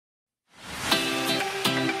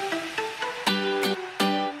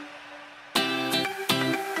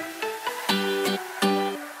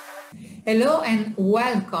Hello and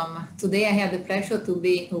welcome. Today I have the pleasure to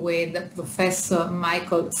be with Professor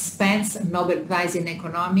Michael Spence, Nobel Prize in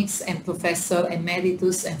Economics, and Professor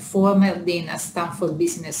Emeritus and former Dean at Stanford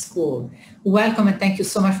Business School. Welcome and thank you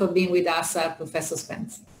so much for being with us, Professor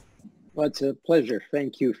Spence. Well, it's a pleasure.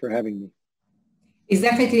 Thank you for having me. It's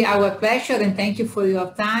definitely our pleasure and thank you for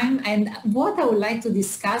your time. And what I would like to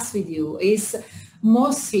discuss with you is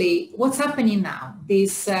mostly what's happening now,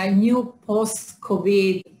 this new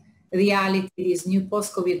post-COVID reality, this new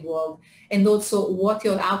post-COVID world, and also what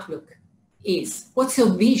your outlook is. What's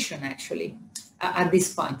your vision actually at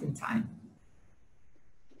this point in time?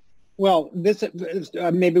 Well, this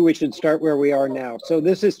maybe we should start where we are now. So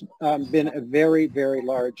this has been a very, very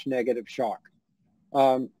large negative shock,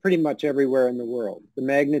 pretty much everywhere in the world. The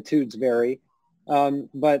magnitudes vary,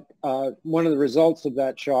 but one of the results of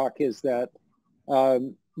that shock is that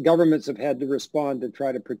governments have had to respond to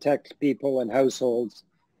try to protect people and households.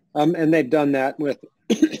 And they've done that with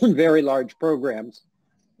very large programs.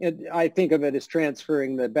 I think of it as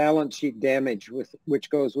transferring the balance sheet damage which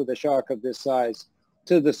goes with a shock of this size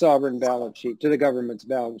to the sovereign balance sheet, to the government's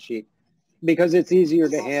balance sheet, because it's easier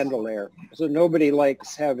to handle there. So nobody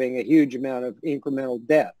likes having a huge amount of incremental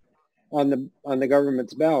debt on the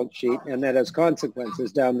government's balance sheet, and that has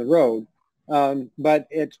consequences down the road. But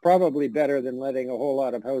it's probably better than letting a whole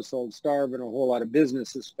lot of households starve and a whole lot of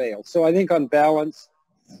businesses fail. So I think on balance,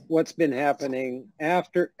 what's been happening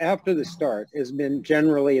after the start has been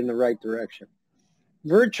generally in the right direction.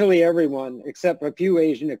 Virtually everyone, except a few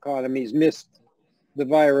Asian economies, missed the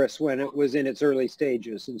virus when it was in its early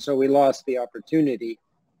stages. And so we lost the opportunity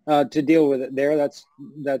to deal with it there. That's,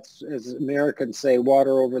 as Americans say,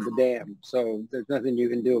 water over the dam. So there's nothing you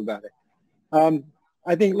can do about it.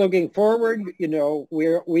 I think looking forward,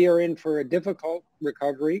 we are in for a difficult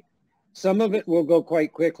recovery. Some of it will go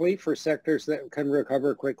quite quickly for sectors that can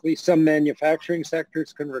recover quickly. Some manufacturing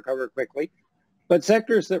sectors can recover quickly, but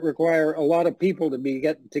sectors that require a lot of people to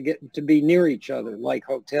be near each other, like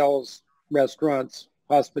hotels, restaurants,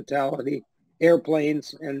 hospitality,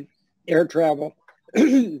 airplanes, and air travel,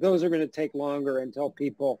 those are going to take longer until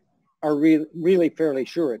people are really fairly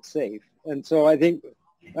sure it's safe. And so I think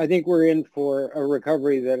we're in for a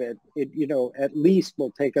recovery that at least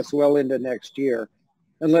will take us well into next year,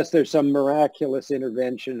 unless there's some miraculous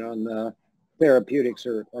intervention on the therapeutics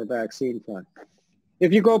or vaccine front.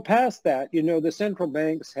 If you go past that, the central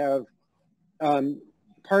banks have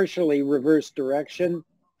partially reversed direction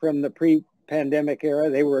from the pre-pandemic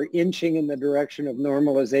era. They were inching in the direction of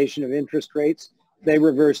normalization of interest rates. They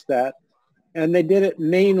reversed that. And they did it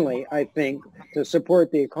mainly, I think, to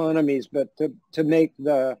support the economies, but to make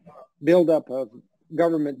the buildup of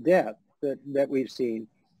government debt that we've seen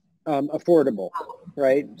affordable,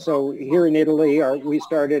 right? So here in Italy, we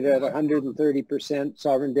started at 130%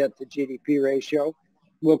 sovereign debt to GDP ratio.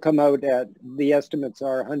 We'll come out at, the estimates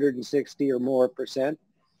are 160 or more percent.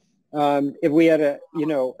 If we had an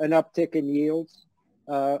uptick in yields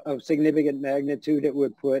of significant magnitude, it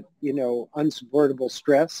would put, unsupportable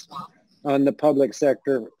stress on the public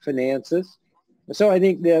sector finances. So I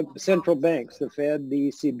think the central banks, the Fed, the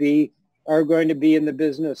ECB, are going to be in the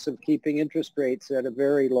business of keeping interest rates at a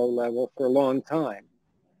very low level for a long time.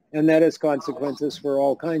 And that has consequences for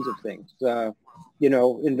all kinds of things.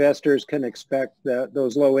 Investors can expect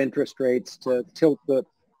those low interest rates to tilt the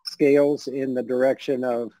scales in the direction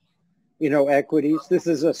of, equities. This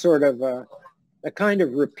is a sort of a kind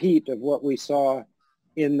of repeat of what we saw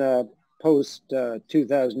in the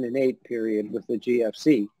post-2008 period with the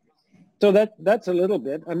GFC. So that's a little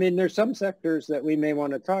bit. I mean, there's some sectors that we may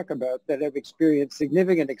want to talk about that have experienced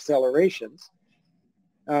significant accelerations,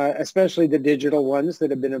 especially the digital ones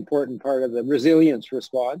that have been an important part of the resilience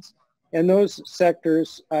response. And those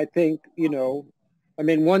sectors, I think,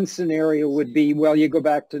 one scenario would be, well, you go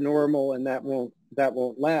back to normal and that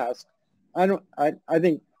won't last. I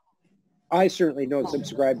certainly don't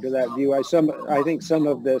subscribe to that view. I think some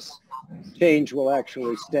of this change will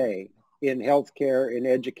actually stay in healthcare, in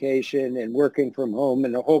education, and working from home,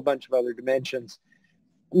 and a whole bunch of other dimensions.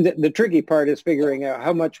 The tricky part is figuring out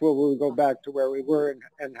how much will we go back to where we were,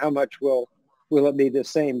 and how much will it be the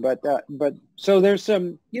same. But so there's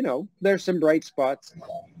some bright spots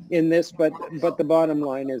in this, but the bottom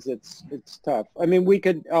line is it's tough. I mean,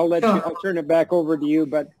 I'll turn it back over to you,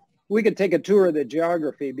 but we could take a tour of the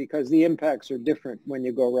geography because the impacts are different when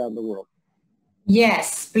you go around the world.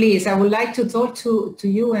 Yes, please. I would like to talk to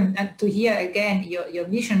you and to hear again your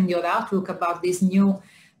vision, your outlook about this new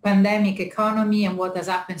pandemic economy and what has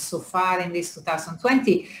happened so far in this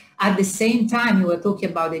 2020. At the same time, you were talking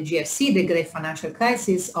about the GFC, the Great Financial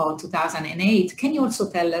Crisis of 2008. Can you also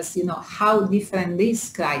tell us, how different this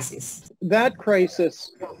crisis that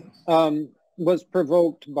crisis was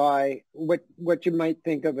provoked by what you might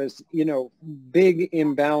think of as, big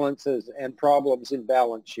imbalances and problems in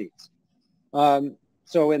balance sheets.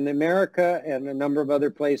 So in America and a number of other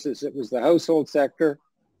places, it was the household sector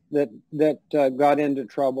that got into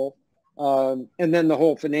trouble. And then the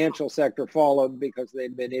whole financial sector followed because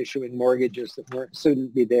they'd been issuing mortgages that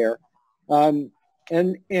shouldn't be there. And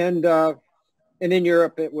in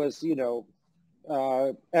Europe, it was,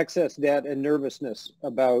 excess debt and nervousness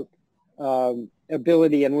about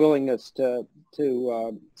ability and willingness to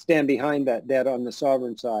stand behind that debt on the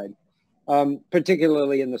sovereign side,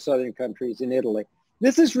 particularly in the southern countries in Italy.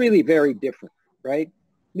 This is really very different, right?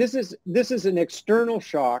 This is an external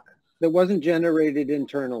shock that wasn't generated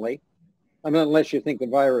internally. I mean, unless you think the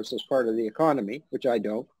virus is part of the economy, which I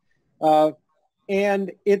don't.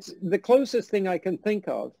 And it's the closest thing I can think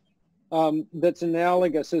of that's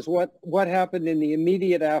analogous is what happened in the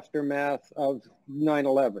immediate aftermath of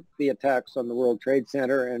 9/11, the attacks on the World Trade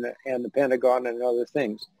Center and the Pentagon and other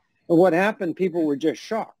things. And what happened, people were just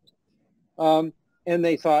shocked. And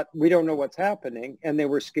they thought, we don't know what's happening. And they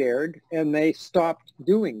were scared and they stopped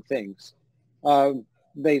doing things.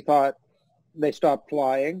 They thought they stopped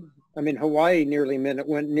flying. I mean, Hawaii nearly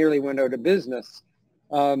went out of business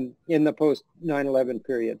in the post 9/11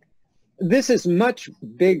 period. This is much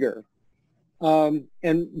bigger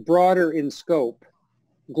and broader in scope,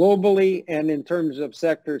 globally and in terms of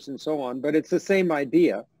sectors and so on. But it's the same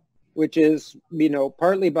idea, which is,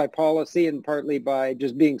 partly by policy and partly by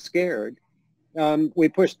just being scared. We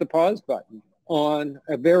pushed the pause button on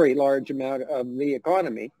a very large amount of the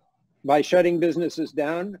economy by shutting businesses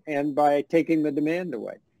down and by taking the demand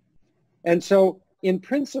away. And so in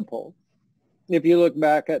principle, if you look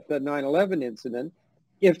back at the 9/11 incident,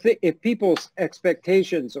 if people's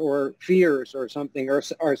expectations or fears or something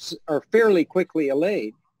are fairly quickly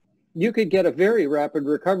allayed, you could get a very rapid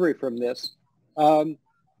recovery from this,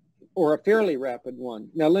 or a fairly rapid one.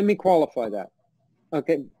 Now, let me qualify that.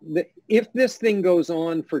 Okay, if this thing goes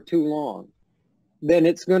on for too long, then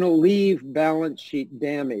it's going to leave balance sheet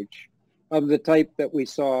damage of the type that we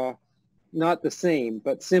saw, not the same,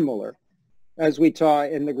 but similar, as we saw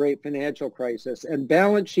in the great financial crisis. And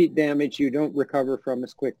balance sheet damage you don't recover from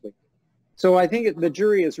as quickly. So I think the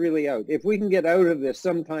jury is really out. If we can get out of this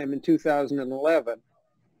sometime in 2011,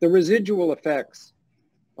 the residual effects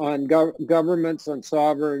on governments, on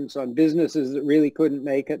sovereigns, on businesses that really couldn't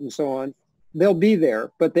make it and so on, they'll be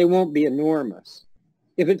there, but they won't be enormous.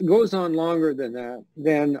 If it goes on longer than that,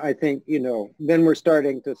 then I think, then we're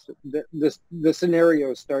starting to, the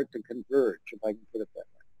scenarios start to converge, if I can put it that way.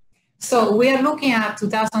 So we are looking at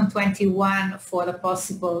 2021 for a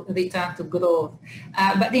possible return to growth.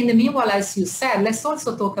 But in the meanwhile, as you said, let's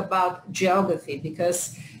also talk about geography,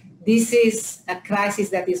 because this is a crisis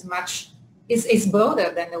that is is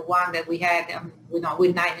broader than the one that we had with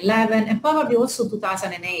 9/11 and probably also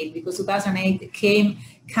 2008, because 2008 came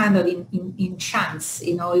kind of in chunks.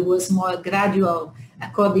 It was more gradual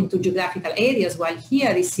according to geographical areas, while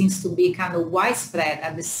here it seems to be kind of widespread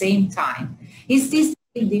at the same time. Is this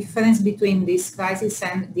the difference between this crisis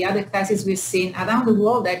and the other crises we've seen around the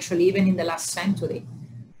world, actually, even in the last century?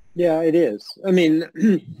 Yeah, it is. I mean,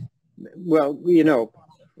 well,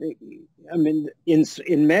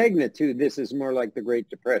 in magnitude, this is more like the Great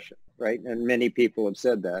Depression, right? And many people have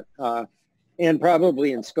said that, and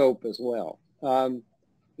probably in scope as well.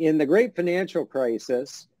 In the Great Financial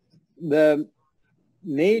Crisis, the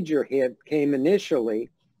major hit came initially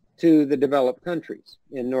to the developed countries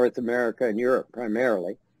in North America and Europe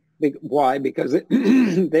primarily. Why? Because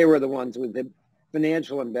they were the ones with the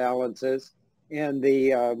financial imbalances and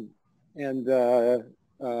the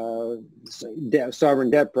sovereign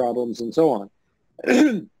debt problems and so on.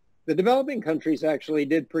 The developing countries actually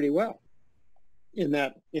did pretty well in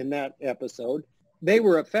that episode. They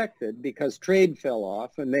were affected because trade fell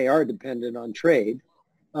off, and they are dependent on trade.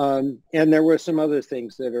 And there were some other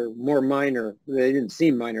things that are more minor. They didn't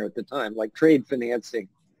seem minor at the time, like trade financing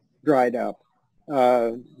dried up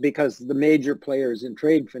because the major players in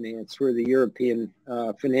trade finance were the European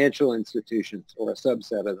financial institutions, or a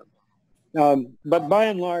subset of them. But by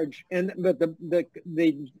and large, but the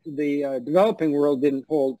developing world didn't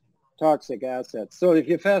hold toxic assets. So if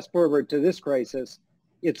you fast forward to this crisis,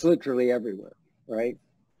 it's literally everywhere, right?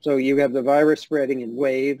 So you have the virus spreading in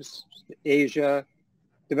waves, Asia,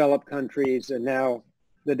 developed countries, and now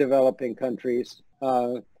the developing countries.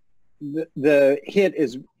 The hit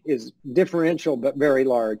is differential but very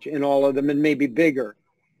large in all of them, and maybe bigger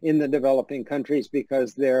in the developing countries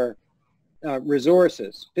because their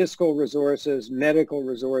resources, fiscal resources, medical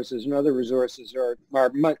resources, and other resources are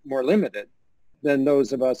much more limited. than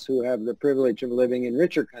those of us who have the privilege of living in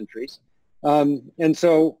richer countries. And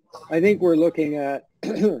so I think we're looking at,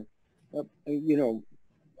 you know,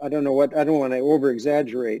 I don't want to over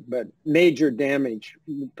exaggerate, but major damage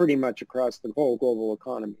pretty much across the whole global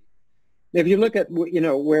economy. If you look at, you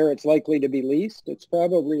know, where it's likely to be least, it's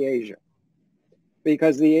probably Asia,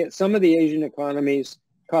 because some of the Asian economies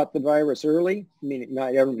caught the virus early. I mean,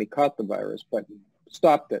 not everybody caught the virus, but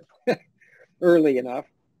stopped it early enough.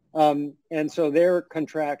 And so their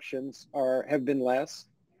contractions have been less.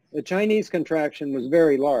 The Chinese contraction was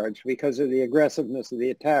very large because of the aggressiveness of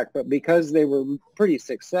the attack, but because they were pretty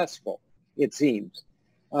successful, it seems,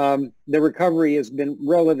 the recovery has been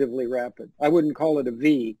relatively rapid. I wouldn't call it a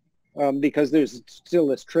V, because there's still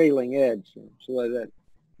this trailing edge, so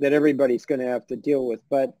that everybody's going to have to deal with.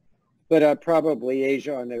 But probably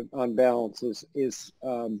Asia on balance is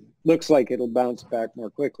looks like it'll bounce back more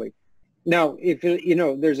quickly. Now, if you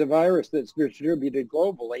know there's a virus that's distributed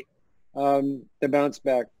globally, the bounce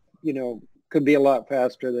back, you know, could be a lot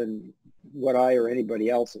faster than what I or anybody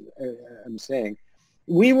else am saying.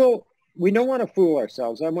 We don't want to fool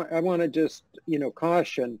ourselves. I want to just, you know,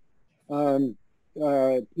 caution, you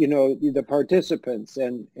know, the participants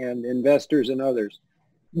and investors and others.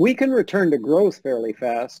 We can return to growth fairly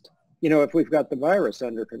fast, you know, if we've got the virus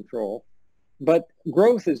under control. But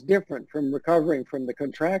growth is different from recovering from the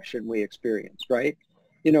contraction we experienced, right?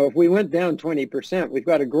 You know, if we went down 20%, we've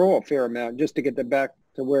got to grow a fair amount just to get back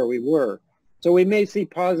to where we were. So we may see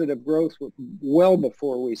positive growth well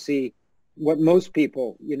before we see what most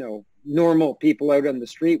people, you know, normal people out on the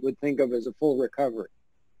street would think of as a full recovery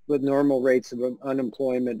with normal rates of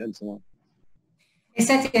unemployment and so on.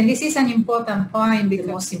 Exactly, and this is an important point, because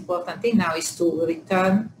the most important thing now is to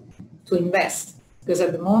return to invest. Because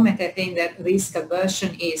at the moment, I think that risk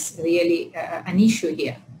aversion is really an issue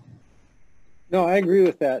here. No, I agree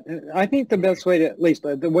with that. I think the best way to, at least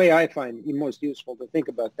the way I find most useful to think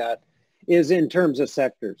about that, is in terms of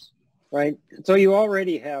sectors, right? So you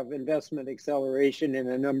already have investment acceleration in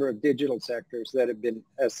a number of digital sectors that have been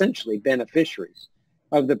essentially beneficiaries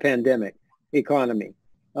of the pandemic economy.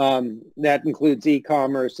 That includes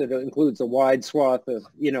e-commerce. It includes a wide swath of,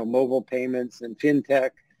 you know, mobile payments and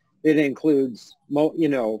fintech. It includes, you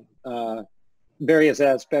know, various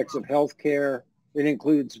aspects of healthcare. It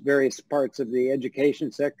includes various parts of the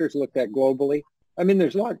education sectors looked at globally. I mean,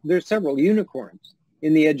 there's several unicorns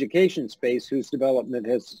in the education space whose development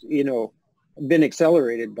has, you know, been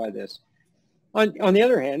accelerated by this. On the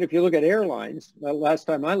other hand, if you look at airlines, last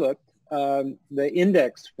time I looked, the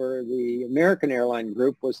index for the American airline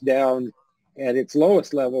group was down at its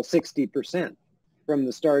lowest level 60% from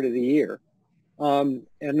the start of the year. And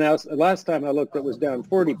now, last time I looked, it was down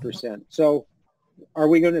 40%. So are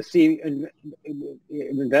we going to see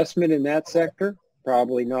investment in that sector?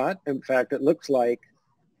 Probably not. In fact, it looks like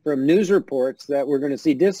from news reports that we're going to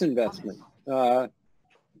see disinvestment.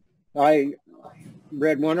 I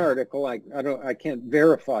read one article, I can't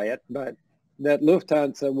verify it, but that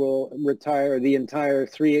Lufthansa will retire the entire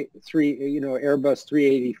Airbus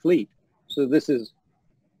 380 fleet. So this is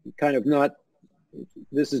kind of not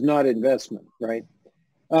investment, right?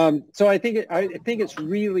 So I think it's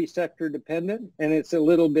really sector dependent, and it's a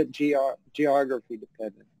little bit geography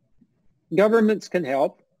dependent. Governments can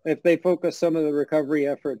help if they focus some of the recovery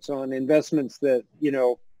efforts on investments that, you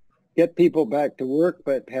know, get people back to work,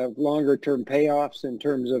 but have longer term payoffs in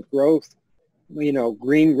terms of growth, you know,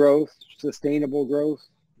 green growth, sustainable growth,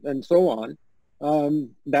 and so on.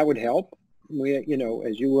 That would help. We, you know,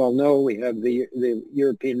 as you well know, we have the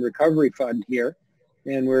European Recovery Fund here,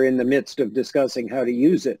 and we're in the midst of discussing how to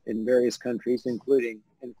use it in various countries, including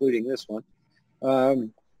this one.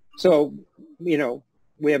 So, you know,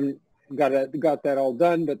 we haven't got that all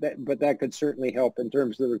done, but that could certainly help in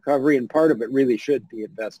terms of the recovery, and part of it really should be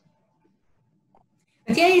investment.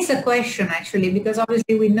 But here is a question, actually, because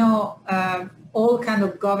obviously we know all kind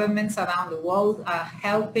of governments around the world are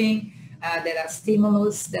helping. There are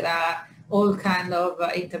stimulus, there are all kind of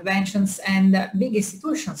interventions, and big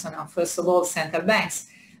institutions now, first of all, central banks.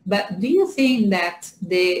 But do you think that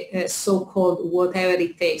the so-called whatever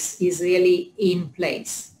it takes is really in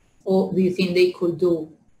place? Or do you think they could do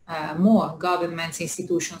more, governments,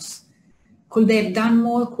 institutions? Could they have done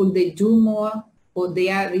more? Could they do more? Or they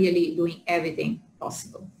are really doing everything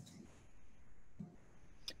possible?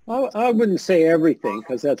 I wouldn't say everything,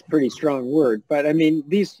 because that's a pretty strong word. But I mean,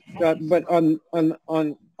 but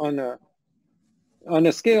on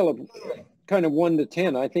a scale of kind of 1 to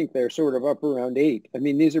 10, I think they're sort of up around 8. I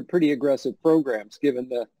mean, these are pretty aggressive programs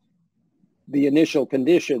given the initial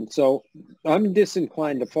conditions. So I'm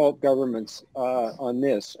disinclined to fault governments on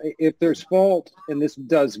this. If there's fault, and this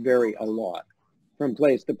does vary a lot, from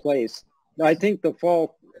place to place. I think the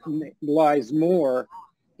fault lies more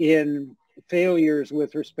in failures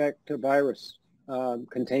with respect to virus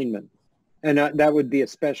containment. And that would be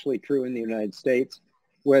especially true in the United States,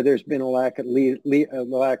 where there's been a lack of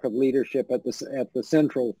leadership at the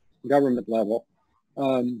central government level.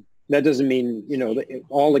 That doesn't mean, you know,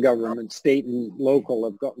 all the governments, state and local,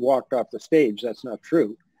 have walked off the stage. That's not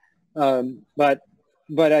true. But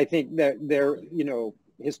I think that you know,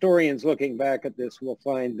 historians looking back at this will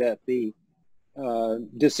find that the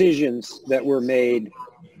decisions that were made,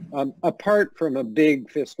 apart from a big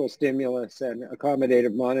fiscal stimulus and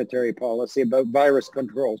accommodative monetary policy about virus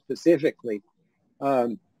control specifically,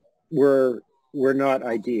 were not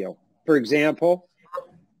ideal. For example,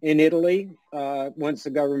 in Italy, once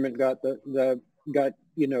the government got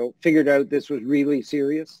you know, figured out this was really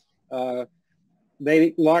serious,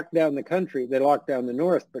 they locked down the country. They locked down the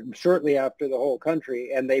north, but shortly after the whole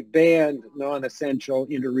country, and they banned non-essential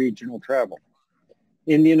interregional travel.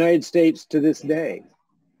 In the United States, to this day,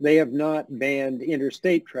 they have not banned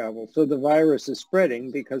interstate travel. So the virus is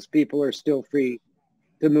spreading because people are still free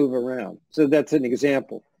to move around. So that's an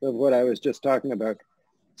example of what I was just talking about.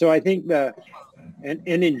 So I think and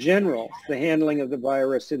in general, the handling of the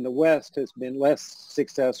virus in the West has been less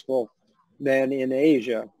successful than in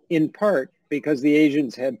Asia, in part because the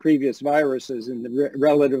Asians had previous viruses in the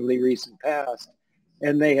relatively recent past,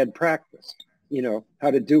 and they had practiced, you know, how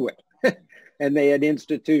to do it. And they had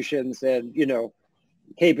institutions and, you know,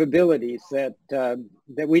 capabilities that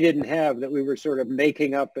we didn't have, that we were sort of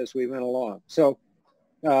making up as we went along. So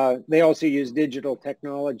they also use digital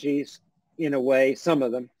technologies in a way, some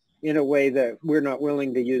of them, in a way that we're not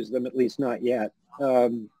willing to use them, at least not yet,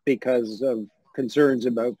 because of concerns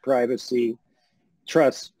about privacy,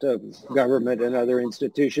 trust of government and other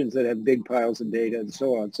institutions that have big piles of data and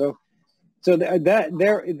so on. So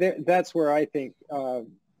that's where I think,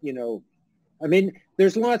 you know, I mean,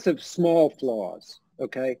 there's lots of small flaws,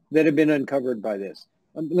 okay, that have been uncovered by this.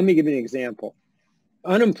 Let me give you an example.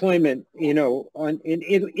 Unemployment, you know,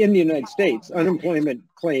 in the United States, unemployment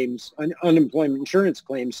claims, unemployment insurance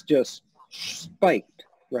claims just spiked,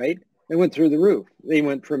 right? They went through the roof. They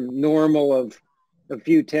went from normal of a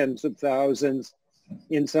few tens of thousands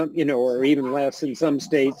in some, you know, or even less in some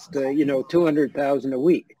states to, you know, 200,000 a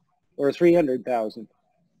week or 300,000.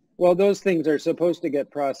 Well, those things are supposed to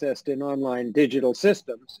get processed in online digital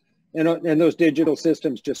systems, and those digital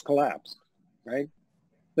systems just collapsed, right?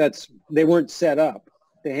 They weren't set up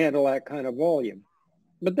to handle that kind of volume.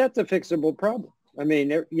 But that's a fixable problem. I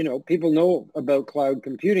mean, you know, people know about cloud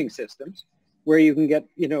computing systems where you can get,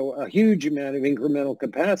 you know, a huge amount of incremental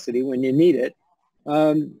capacity when you need it.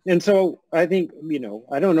 And so I think, you know,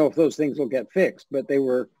 I don't know if those things will get fixed, but they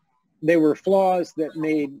were flaws that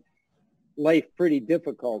made life pretty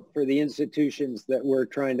difficult for the institutions that were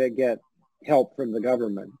trying to get help from the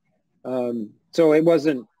government. So it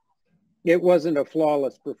wasn't a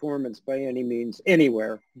flawless performance by any means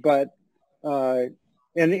anywhere, but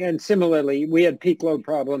and similarly, we had peak load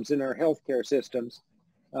problems in our healthcare systems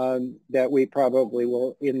that we probably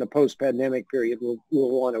will, in the post-pandemic period, will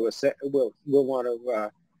want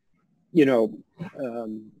to you know,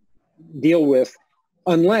 deal with,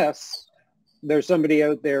 unless there's somebody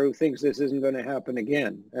out there who thinks this isn't going to happen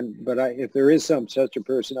again. But if there is such a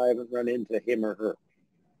person, I haven't run into him or her.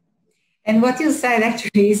 And what you said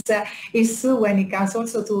actually is true when it comes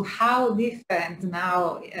also to how different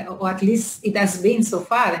now, or at least it has been so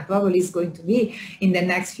far, and probably is going to be in the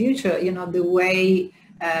next future, you know, the way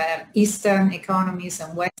Eastern economies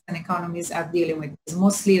and Western economies are dealing with this,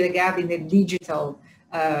 mostly regarding the digital,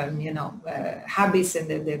 you know, habits and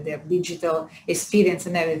the digital experience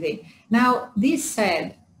and everything. Now, this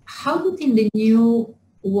said, how do you think the new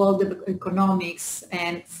world of economics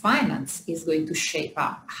and finance is going to shape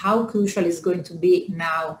up? How crucial is going to be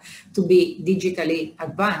now to be digitally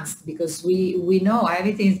advanced? Because we know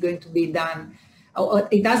everything is going to be done, or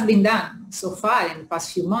it has been done so far in the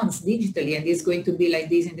past few months digitally, and it's going to be like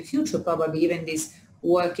this in the future, probably even this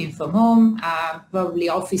working from home, probably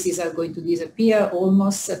offices are going to disappear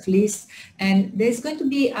almost at least, and there's going to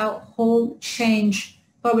be a whole change,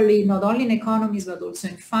 probably not only in economies, but also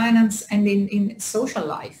in finance and in social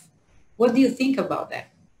life. What do you think about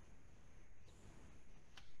that?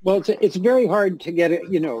 Well, it's very hard to get it,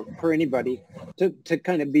 you know, for anybody to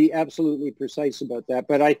kind of be absolutely precise about that.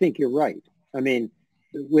 But I think you're right. I mean,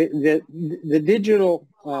 the digital,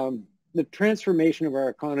 the transformation of our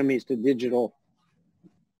economies to digital,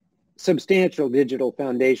 substantial digital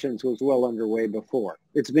foundations was well underway before.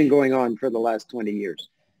 It's been going on for the last 20 years.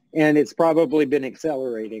 And it's probably been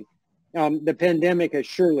accelerating. The pandemic has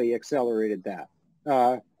surely accelerated that.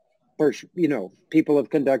 for, people have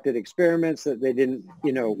conducted experiments that they didn't,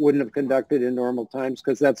 wouldn't have conducted in normal times,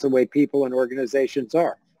 because that's the way people and organizations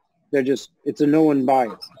are. They're just, it's a known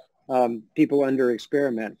bias. People under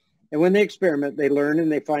experiment. And when they experiment, they learn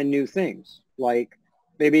and they find new things, like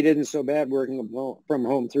maybe it isn't so bad working from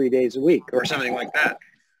home 3 days a week or something like that.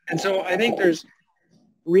 And so I think there's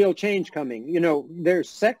real change coming. There's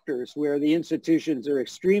sectors where the institutions are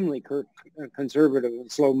extremely conservative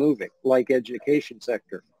and slow moving, like education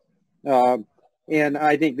sector. And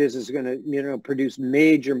I think this is going to, produce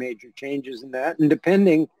major changes in that. And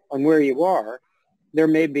depending on where you are, there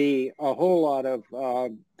may be a whole lot of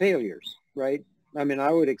failures, right? I mean,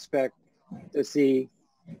 I would expect to see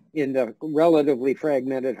in the relatively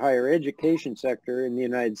fragmented higher education sector in the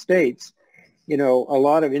United States, a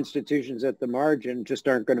lot of institutions at the margin just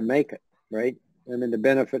aren't going to make it, right? I mean, the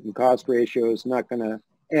benefit and cost ratio is not going to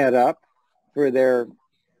add up for their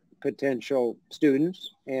potential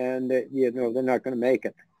students, and, they're not going to make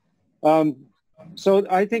it. So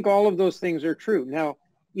I think all of those things are true. Now,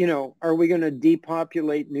 are we going to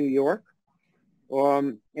depopulate New York?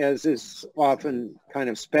 As is often kind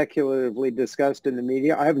of speculatively discussed in the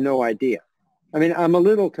media, I have no idea. I mean, I'm a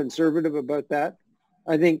little conservative about that.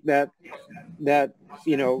 I think that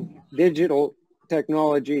digital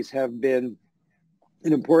technologies have been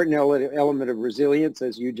an important element of resilience,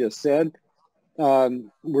 as you just said.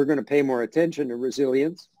 We're going to pay more attention to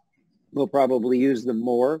resilience. We'll probably use them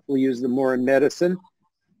more. We'll use them more in medicine.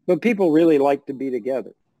 But people really like to be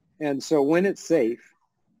together. And so when it's safe,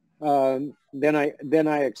 then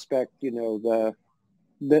I expect, the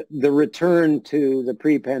return to the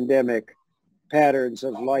pre-pandemic patterns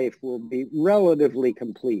of life will be relatively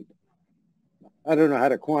complete. I don't know how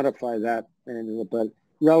to quantify that, but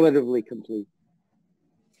relatively complete.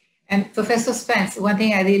 And Professor Spence, one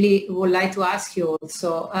thing I really would like to ask you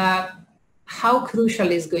also, how crucial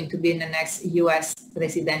is going to be in the next US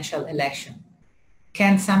presidential election?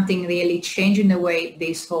 Can something really change in the way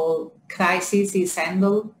this whole crisis is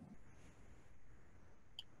handled?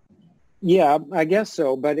 Yeah, I guess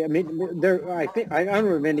so. But I mean, I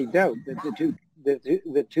don't have any doubt that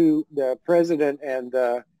the president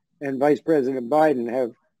and Vice President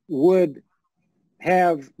Biden would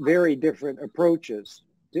have very different approaches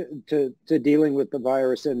to dealing with the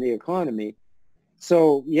virus and the economy.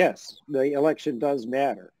 So yes, the election does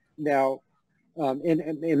matter. Now,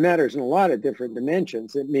 and it matters in a lot of different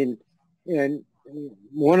dimensions. I mean, and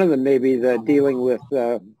one of them may be the dealing with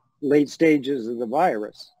late stages of the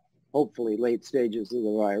virus. Hopefully late stages of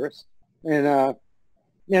the virus. And I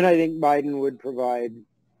think Biden would provide,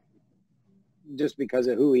 just because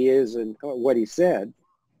of who he is and what he said,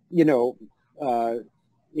 he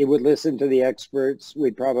would listen to the experts.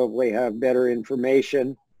 We'd probably have better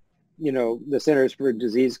information. The Centers for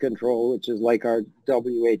Disease Control, which is like our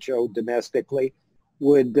WHO domestically,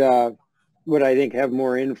 would I think have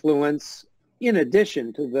more influence in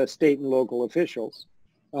addition to the state and local officials.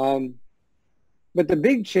 But the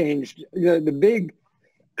big change, the big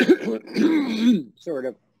sort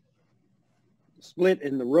of split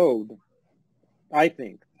in the road, I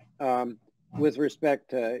think, with respect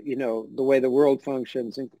to, the way the world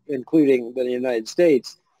functions, including the United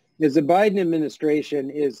States, is the Biden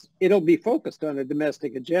administration it'll be focused on a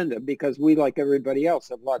domestic agenda because we, like everybody else,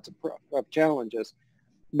 have lots of challenges.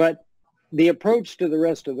 But the approach to the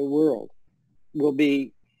rest of the world will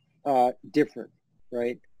be different,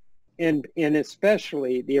 right? And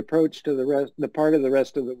especially the approach to the part of the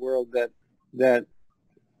rest of the world that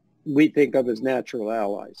we think of as natural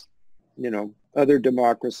allies, other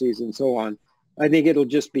democracies and so on. I think it'll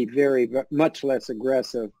just be much less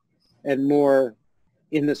aggressive and more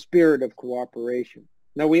in the spirit of cooperation.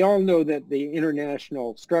 Now, we all know that the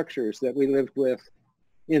international structures that we lived with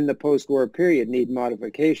in the post-war period need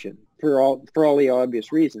modification for all the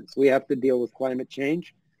obvious reasons. We have to deal with climate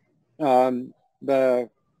change. The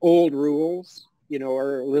old rules,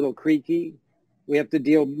 are a little creaky. We have to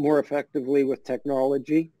deal more effectively with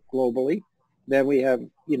technology globally than we have,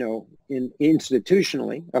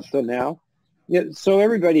 institutionally up till now. Yeah, so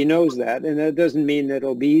everybody knows that, and that doesn't mean that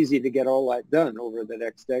it'll be easy to get all that done over the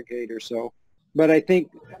next decade or so. But I think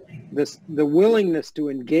the willingness to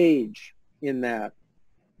engage in that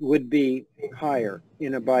would be higher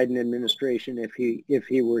in a Biden administration if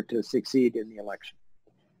he were to succeed in the election.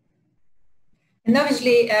 And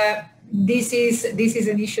obviously, this is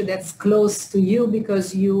an issue that's close to you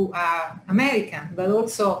because you are American, but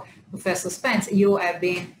also, Professor Spence, you have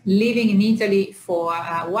been living in Italy for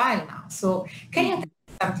a while now. So can you tell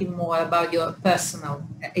us something more about your personal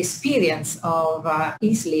experience of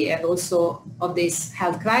Italy and also of this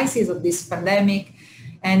health crisis, of this pandemic,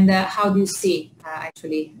 And how do you see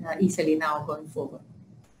Italy now going forward?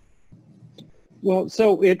 Well,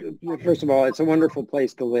 so first of all, it's a wonderful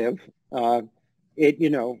place to live.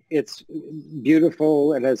 It's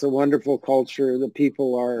beautiful. It has a wonderful culture. The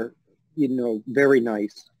people are, very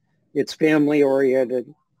nice. It's family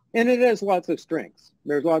oriented, and it has lots of strengths.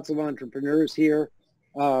 There's lots of entrepreneurs here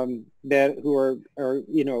who are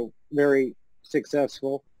very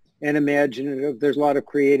successful and imaginative. There's a lot of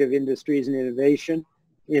creative industries and innovation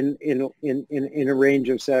in a range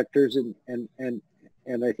of sectors, and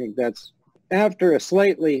I think that's, after a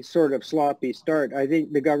slightly sort of sloppy start, I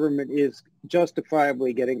think the government is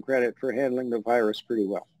justifiably getting credit for handling the virus pretty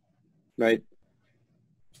well, right?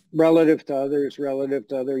 Relative to other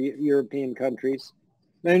European countries.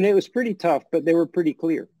 And it was pretty tough, but they were pretty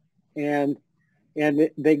clear. And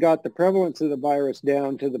they got the prevalence of the virus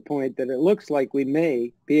down to the point that it looks like we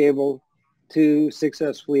may be able to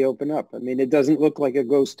successfully open up. I mean, it doesn't look like a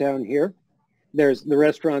ghost town here. The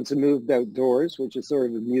restaurants have moved outdoors, which is sort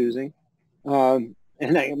of amusing. And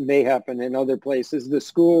that may happen in other places. The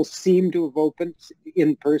schools seem to have opened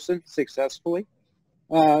in person successfully.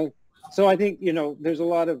 So I think, there's a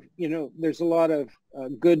lot of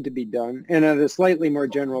good to be done. And at a slightly more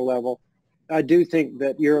general level, I do think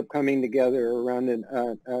that Europe coming together around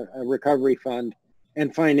a recovery fund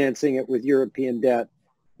and financing it with European debt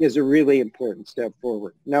is a really important step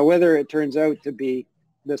forward. Now, whether it turns out to be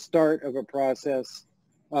the start of a process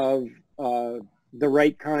of the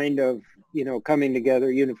right kind of, coming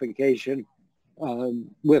together, unification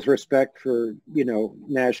with respect for,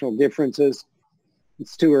 national differences,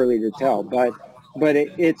 it's too early to tell. But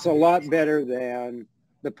it's a lot better than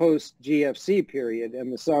the post-GFC period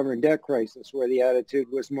and the sovereign debt crisis, where the attitude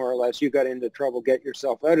was more or less, you got into trouble, get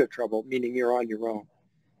yourself out of trouble, meaning you're on your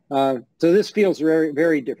own. So this feels very,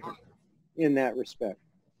 very different in that respect.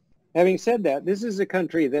 Having said that, this is a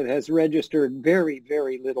country that has registered very,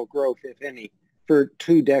 very little growth, if any, for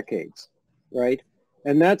 2 decades, right?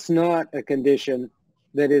 And that's not a condition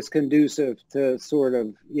that is conducive to sort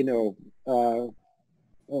of,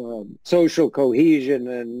 social cohesion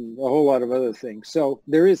and a whole lot of other things. So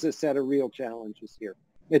there is a set of real challenges here.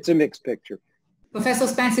 It's a mixed picture. Professor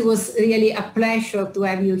Spence, it was really a pleasure to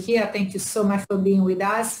have you here. Thank you so much for being with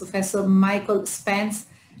us. Professor Michael Spence,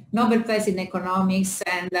 Nobel Prize in Economics,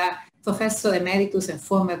 and Professor Emeritus and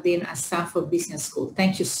former Dean at Stanford Business School.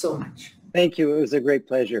 Thank you so much. Thank you. It was a great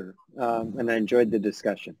pleasure, and I enjoyed the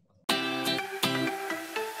discussion.